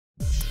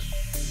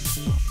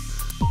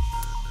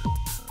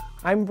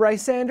I'm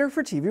Bryce Sander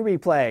for TV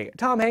Replay.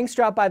 Tom Hanks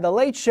dropped by The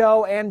Late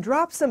Show and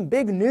dropped some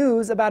big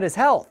news about his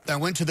health. I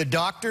went to the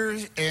doctor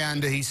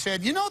and he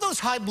said, you know those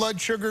high blood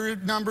sugar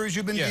numbers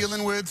you've been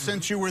dealing with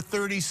since you were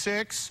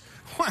 36?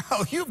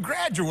 Well, you've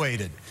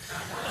graduated.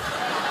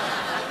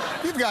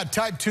 You've got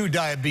type 2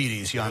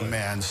 diabetes, young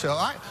man. So,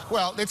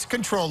 well, it's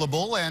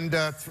controllable and...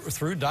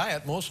 through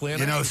diet, mostly.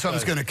 You know,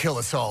 something's going to kill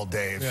us all,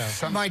 Dave.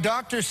 Yeah. My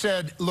doctor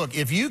said, look,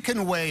 if you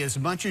can weigh as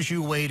much as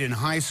you weighed in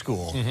high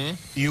school,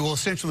 you will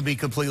essentially be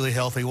completely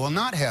healthy, will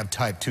not have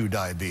type 2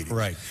 diabetes.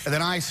 Right. And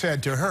then I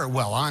said to her,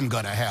 well, I'm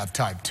going to have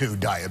type 2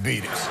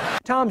 diabetes.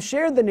 Tom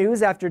shared the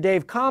news after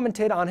Dave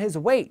commented on his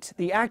weight.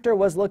 The actor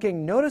was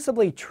looking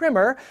noticeably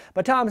trimmer,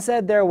 but Tom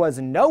said there was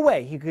no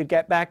way he could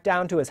get back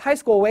down to his high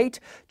school weight,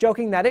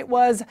 joking that it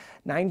was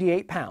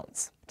 98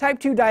 pounds. Type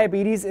 2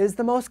 diabetes is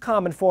the most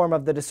common form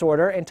of the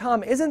disorder, and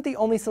Tom isn't the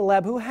only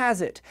celeb who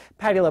has it.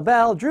 Patti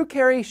LaBelle, Drew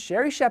Carey,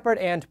 Sherry Shepherd,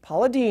 and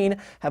Paula Deen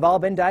have all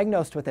been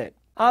diagnosed with it.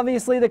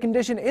 Obviously, the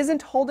condition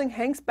isn't holding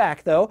Hanks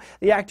back, though.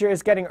 The actor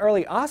is getting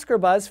early Oscar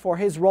buzz for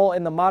his role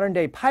in the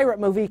modern-day pirate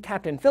movie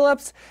Captain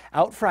Phillips,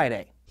 out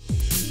Friday.